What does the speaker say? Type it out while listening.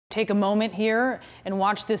Take a moment here and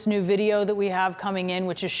watch this new video that we have coming in,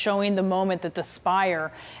 which is showing the moment that the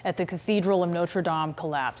spire at the Cathedral of Notre Dame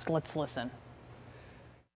collapsed. Let's listen.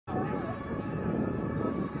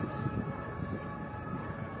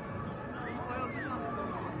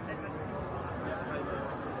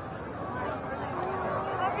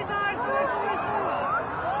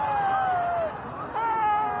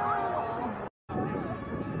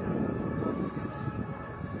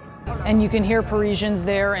 And you can hear Parisians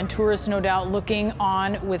there and tourists, no doubt, looking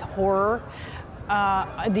on with horror.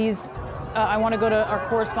 I want to go to our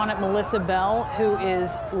correspondent, Melissa Bell, who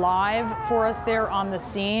is live for us there on the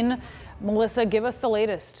scene. Melissa, give us the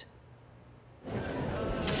latest.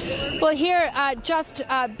 Well, here, just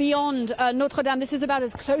beyond Notre Dame, this is about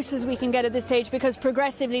as close as we can get at this stage, because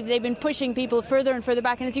progressively they've been pushing people further and further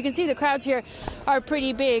back. And as you can see, the crowds here are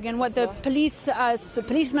pretty big. And what the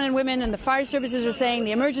policemen and women and the fire services are saying,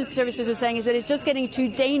 the emergency services are saying, is that it's just getting too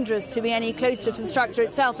dangerous to be any closer to the structure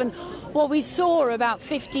itself. And what we saw about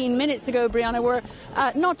 15 minutes ago, Brianna, were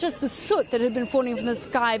not just the soot that had been falling from the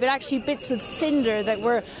sky, but actually bits of cinder that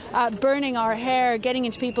were burning our hair, getting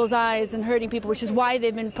into people's eyes and hurting people, which is why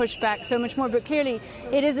they've been pushed back so much more. But clearly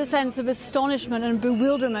it is a sense of astonishment and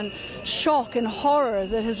bewilderment, shock and horror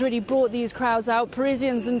that has really brought these crowds out,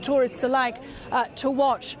 Parisians and tourists alike, to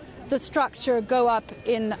watch the structure go up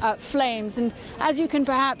in flames. And as you can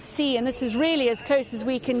perhaps see, and this is really as close as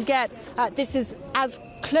we can get, this is as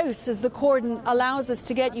close as the cordon allows us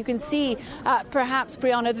to get. You can see perhaps,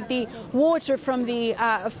 Brianna, that the water from the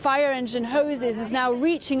fire engine hoses is now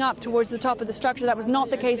reaching up towards the top of the structure. That was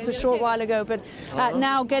not the case a short while ago, but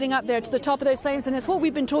now getting up there to the top of those flames. And it's what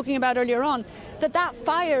we've been talking about earlier on, that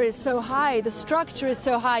fire is so high, the structure is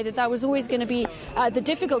so high, that was always going to be the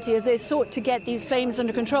difficulty as they sought to get these flames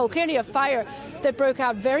under control. Clearly a fire that broke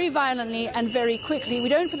out very violently and very quickly. We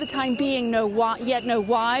don't for the time being know why.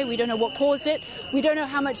 We don't know what caused it. We don't know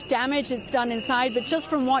how much damage it's done inside, but just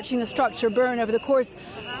from watching the structure burn over the course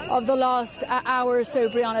of the last hour or so,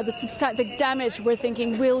 Brianna, the damage we're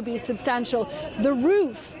thinking will be substantial. The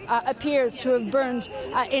roof appears to have burned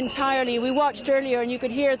entirely. We watched earlier and you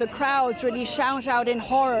could hear the crowds really shout out in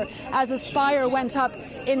horror as a spire went up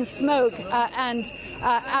in smoke and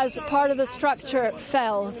as part of the structure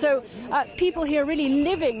fell. So people here really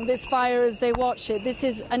living this fire as they watch it. This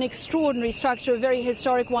is an extraordinary structure, a very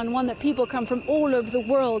historic one that people come from all over the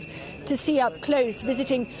world to see up close,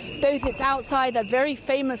 visiting both its outside, that very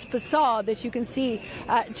famous facade that you can see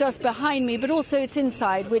just behind me, but also its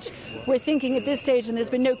inside, which we're thinking at this stage, and there's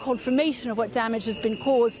been no confirmation of what damage has been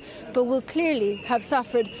caused, but will clearly have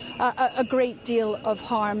suffered a great deal of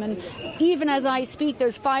harm. And even as I speak,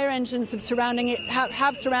 those fire engines have surrounded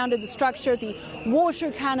the structure. The water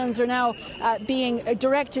cannons are now being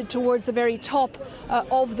directed towards the very top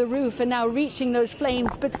of the roof and now reaching those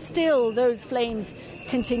flames, but still those flames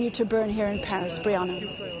continue to burn here in Paris,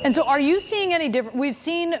 Brianna. And so are you seeing any different? We've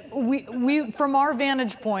seen, we from our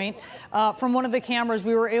vantage point, from one of the cameras,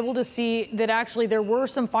 we were able to see that actually there were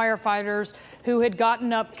some firefighters who had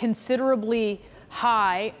gotten up considerably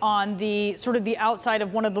high on the sort of the outside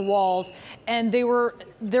of one of the walls, and they were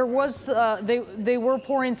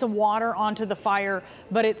pouring some water onto the fire,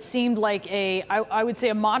 but it seemed like I would say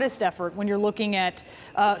a modest effort when you're looking at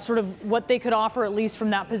sort of what they could offer, at least from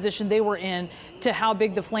that position they were in, to how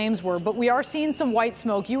big the flames were. But we are seeing some white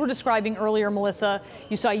smoke. You were describing earlier, Melissa,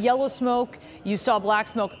 you saw yellow smoke, you saw black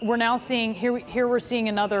smoke. We're now seeing, here we're seeing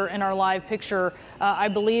another in our live picture. I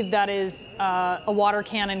believe that is a water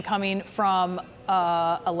cannon coming from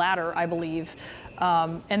a ladder, I believe.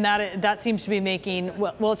 And that seems to be making,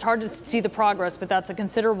 well, it's hard to see the progress, but that's a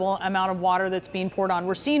considerable amount of water that's being poured on.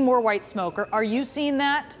 We're seeing more white smoke. Are you seeing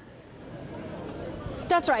that?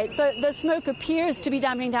 That's right. The smoke appears to be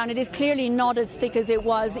dampening down. It is clearly not as thick as it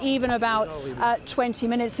was even about 20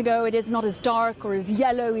 minutes ago. It is not as dark or as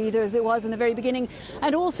yellow either as it was in the very beginning.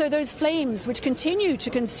 And also those flames which continue to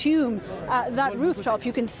consume that rooftop.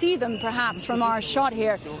 You can see them perhaps from our shot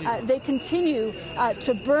here. They continue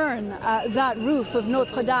to burn that roof of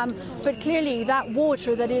Notre Dame. But clearly that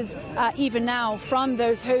water that is even now from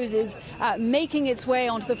those hoses making its way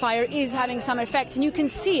onto the fire is having some effect. And you can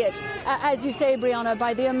see it, as you say, Brianna,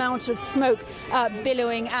 by the amount of smoke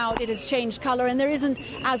billowing out. It has changed colour, and there isn't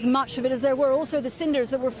as much of it as there were. Also, the cinders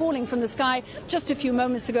that were falling from the sky just a few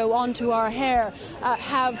moments ago onto our hair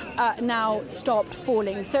have now stopped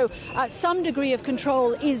falling. So some degree of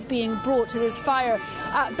control is being brought to this fire,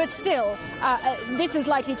 but still, this is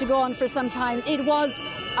likely to go on for some time. It was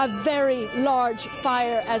a very large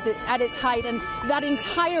fire at its height, and that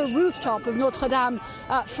entire rooftop of Notre Dame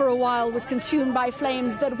for a while was consumed by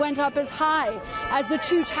flames that went up as high as the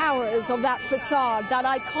two towers of that facade, that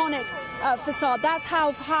iconic facade. That's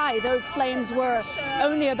how high those flames were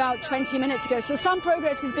only about 20 minutes ago. So some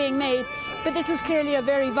progress is being made, but this was clearly a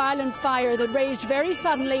very violent fire that raged very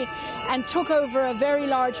suddenly and took over a very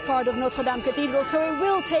large part of Notre Dame Cathedral. So it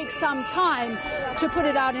will take some time to put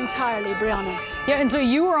it out entirely, Brianna. Yeah, and so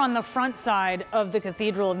you are on the front side of the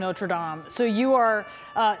Cathedral of Notre Dame. So you are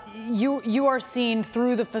seeing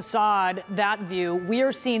through the facade that view. We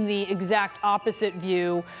are seeing the exact opposite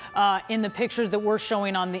view in the pictures that we're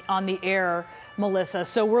showing on the air, Melissa.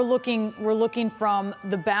 So we're looking from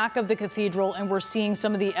the back of the cathedral, and we're seeing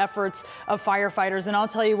some of the efforts of firefighters. And I'll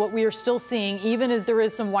tell you what we are still seeing, even as there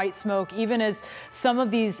is some white smoke, even as some of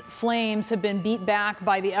these flames have been beat back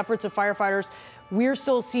by the efforts of firefighters, we're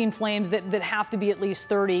still seeing flames that have to be at least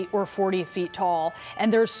 30 or 40 feet tall.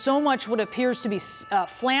 And there's so much what appears to be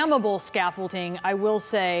flammable scaffolding, I will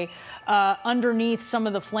say, underneath some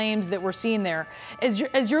of the flames that we're seeing there. As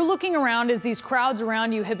you're looking around, as these crowds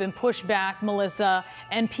around you have been pushed back, Melissa,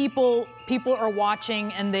 and people are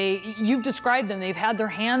watching, and you've described them, they've had their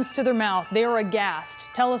hands to their mouth, they are aghast.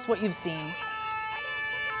 Tell us what you've seen.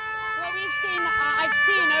 What we've seen, I've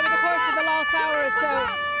seen over the course of the last hour or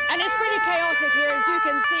so, and it's pretty chaotic here, as you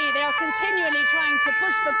can see. They are continually trying to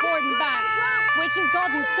push the cordon back, which has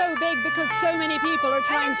gotten so big because so many people are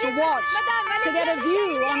trying to watch to get a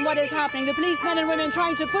view on what is happening. The policemen and women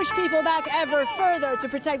trying to push people back ever further to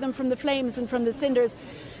protect them from the flames and from the cinders.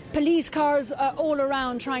 Police cars all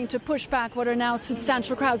around trying to push back what are now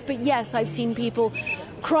substantial crowds. But yes, I've seen people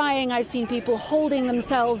crying, I've seen people holding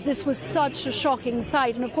themselves. This was such a shocking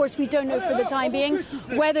sight. And of course, we don't know for the time being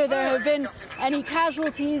whether there have been any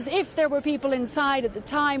casualties, if there were people inside at the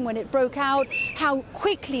time when it broke out, how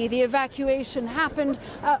quickly the evacuation happened.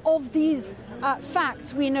 Of these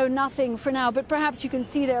facts, we know nothing for now. But perhaps you can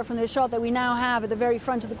see there from the shot that we now have at the very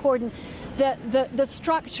front of the cordon, the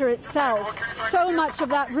structure itself. So much of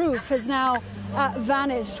that roof has now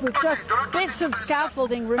vanished, with just bits of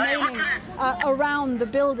scaffolding remaining around the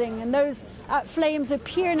building. And those flames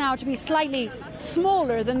appear now to be slightly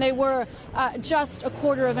smaller than they were just a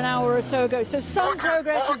quarter of an hour or so ago. So some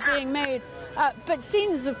progress is being made. But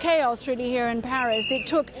scenes of chaos really here in Paris. It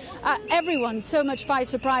took everyone so much by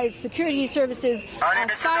surprise, security services,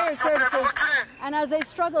 fire services, and as they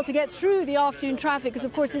struggle to get through the afternoon traffic, because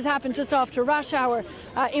of course this happened just after rush hour,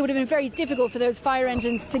 it would have been very difficult for those fire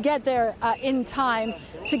engines to get there in time,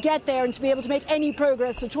 to get there and to be able to make any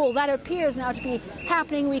progress at all. That appears now to be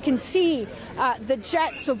happening. We can see the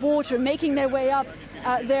jets of water making their way up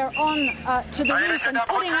there on to the roof and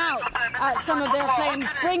putting out some of their flames,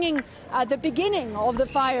 bringing the beginning of the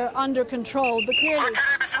fire under control. But clearly,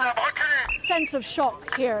 sense of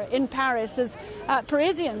shock here in Paris as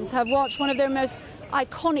Parisians have watched one of their most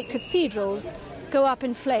iconic cathedrals go up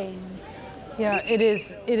in flames. Yeah, it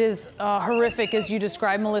is horrific, as you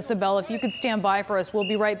described, Melissa Bell. If you could stand by for us, we'll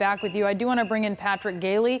be right back with you. I do want to bring in Patrick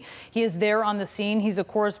Gailey. He is there on the scene. He's a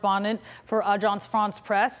correspondent for Agence France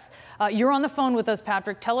Presse. You're on the phone with us,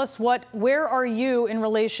 Patrick. Tell us where are you in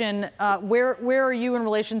relation? Where are you in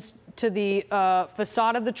relation to the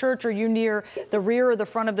facade of the church? Are you near the rear or the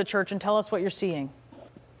front of the church? And tell us what you're seeing.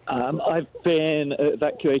 I've been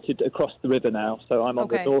evacuated across the river now, so I'm on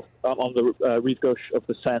the north. I'm on the rive gauche of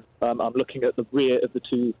the Seine. I'm looking at the rear of the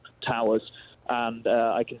two towers, and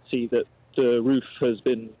I can see that the roof has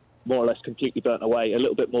been more or less completely burnt away. A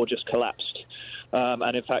little bit more just collapsed.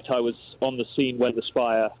 And in fact, I was on the scene when the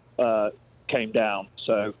spire came down.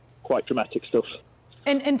 So quite dramatic stuff.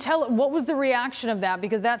 And tell, what was the reaction of that?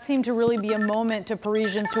 Because that seemed to really be a moment to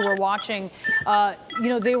Parisians who were watching. You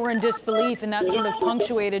know, they were in disbelief, and that sort of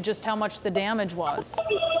punctuated just how much the damage was.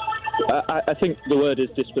 I think the word is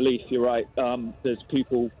disbelief. You're right. There's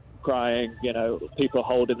people crying, you know, people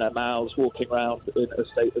holding their mouths, walking around in a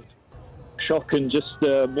state of shock and just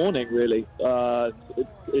mourning, really.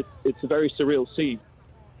 It's a very surreal scene.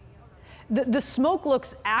 The smoke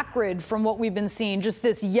looks acrid from what we've been seeing, just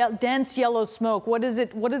this dense yellow smoke. What does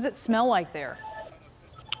it smell like there?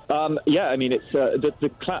 Yeah, I mean, it's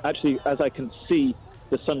actually, as I can see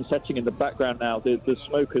the sun setting in the background now, the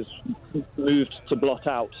smoke has moved to blot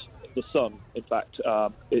out the sun. In fact,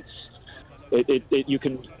 you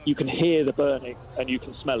can hear the burning and you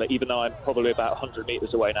can smell it, even though I'm probably about 100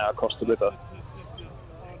 meters away now across the river.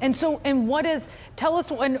 And so, tell us,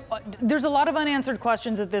 and there's a lot of unanswered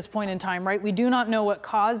questions at this point in time, right? We do not know what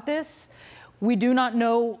caused this. We do not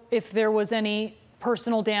know if there was any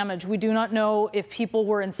personal damage. We do not know if people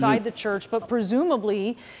were inside the church, but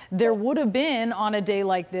presumably there would have been, on a day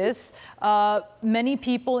like this, many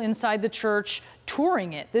people inside the church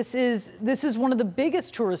touring it. This is one of the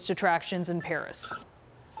biggest tourist attractions in Paris.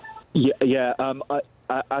 Yeah.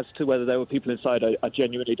 As to whether there were people inside, I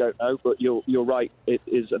genuinely don't know. But you're right. It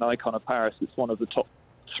is an icon of Paris. It's one of the top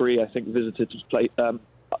 3, I think, visited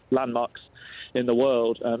landmarks in the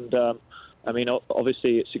world. And I mean,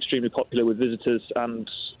 obviously, it's extremely popular with visitors, and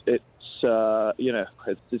it's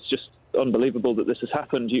it's just unbelievable that this has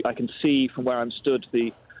happened. I can see from where I'm stood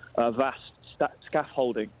the vast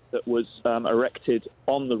scaffolding that was erected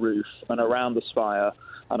on the roof and around the spire,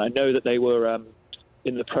 and I know that they were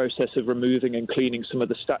in the process of removing and cleaning some of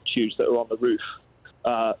the statues that are on the roof.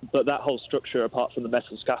 But that whole structure, apart from the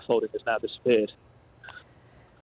metal scaffolding, has now disappeared.